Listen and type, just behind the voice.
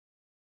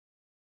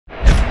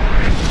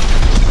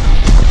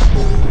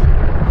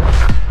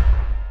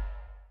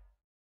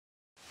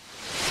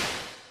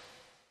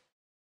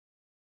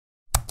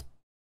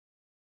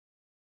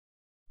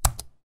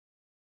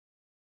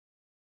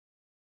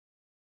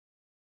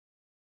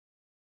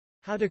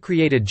How to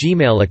create a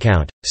Gmail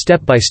account,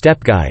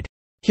 step-by-step guide.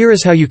 Here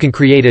is how you can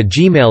create a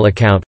Gmail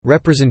account,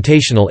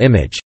 representational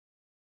image.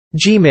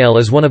 Gmail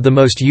is one of the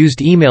most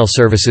used email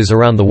services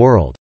around the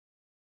world.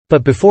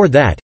 But before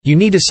that, you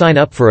need to sign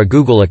up for a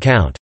Google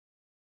account.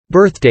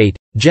 Birth date,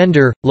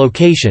 gender,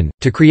 location.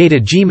 To create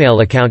a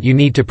Gmail account you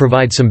need to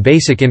provide some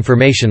basic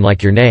information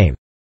like your name.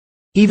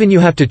 Even you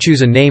have to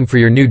choose a name for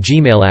your new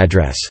Gmail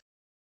address.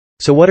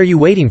 So what are you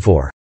waiting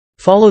for?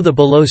 Follow the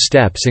below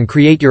steps and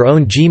create your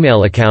own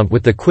Gmail account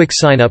with the quick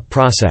sign-up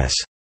process.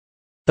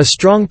 A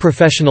strong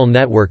professional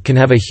network can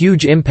have a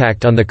huge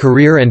impact on the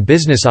career and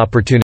business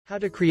opportunity. How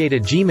to create a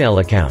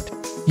Gmail account.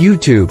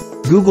 YouTube,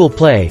 Google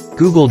Play,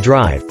 Google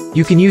Drive.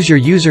 You can use your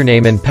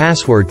username and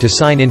password to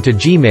sign into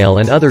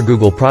Gmail and other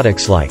Google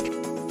products like.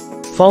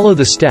 Follow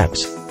the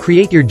steps,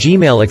 create your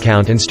Gmail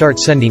account and start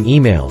sending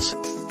emails.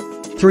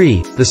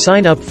 3. The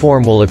sign-up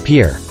form will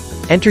appear.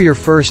 Enter your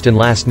first and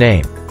last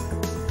name.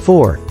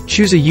 4.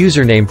 Choose a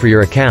username for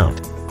your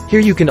account. Here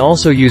you can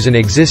also use an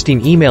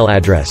existing email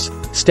address.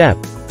 Step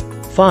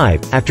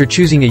 5. After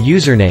choosing a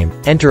username,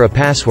 enter a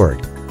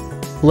password.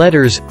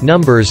 Letters,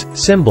 numbers,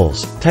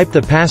 symbols. Type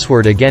the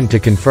password again to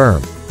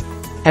confirm.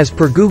 As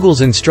per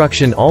Google's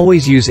instruction,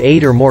 always use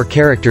 8 or more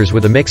characters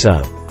with a mix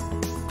of.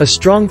 A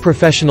strong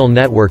professional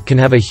network can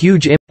have a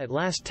huge impact. At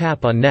last,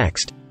 tap on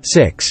Next.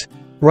 6.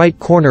 Right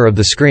corner of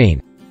the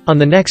screen. On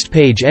the next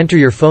page, enter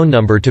your phone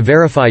number to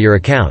verify your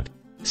account.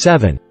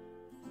 7.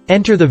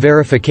 Enter the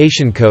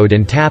verification code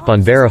and tap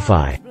on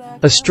Verify.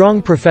 A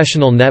strong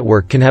professional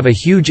network can have a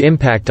huge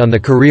impact on the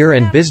career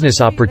and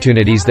business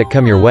opportunities that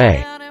come your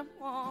way.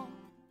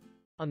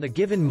 On the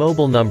given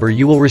mobile number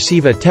you will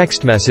receive a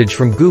text message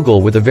from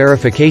Google with a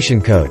verification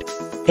code.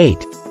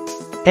 8.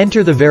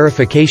 Enter the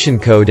verification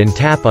code and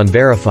tap on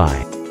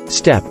Verify.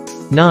 Step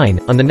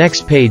 9. On the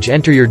next page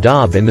enter your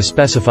job in the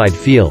specified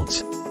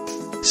fields.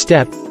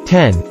 Step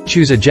 10.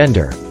 Choose a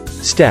gender.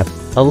 Step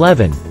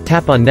 11.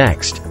 Tap on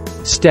Next.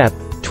 Step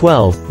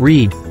 12.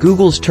 Read.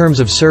 Google's Terms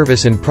of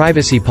Service and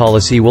Privacy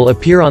Policy will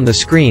appear on the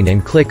screen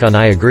and click on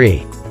I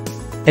agree.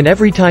 And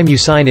every time you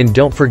sign in,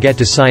 don't forget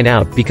to sign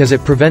out because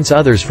it prevents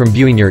others from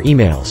viewing your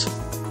emails.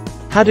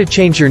 How to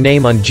change your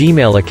name on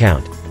Gmail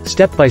account.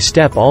 Step by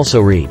step.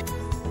 Also read.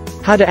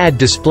 How to add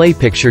display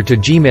picture to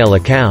Gmail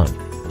account.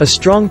 A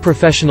strong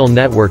professional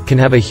network can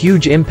have a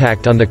huge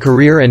impact on the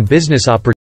career and business opportunities.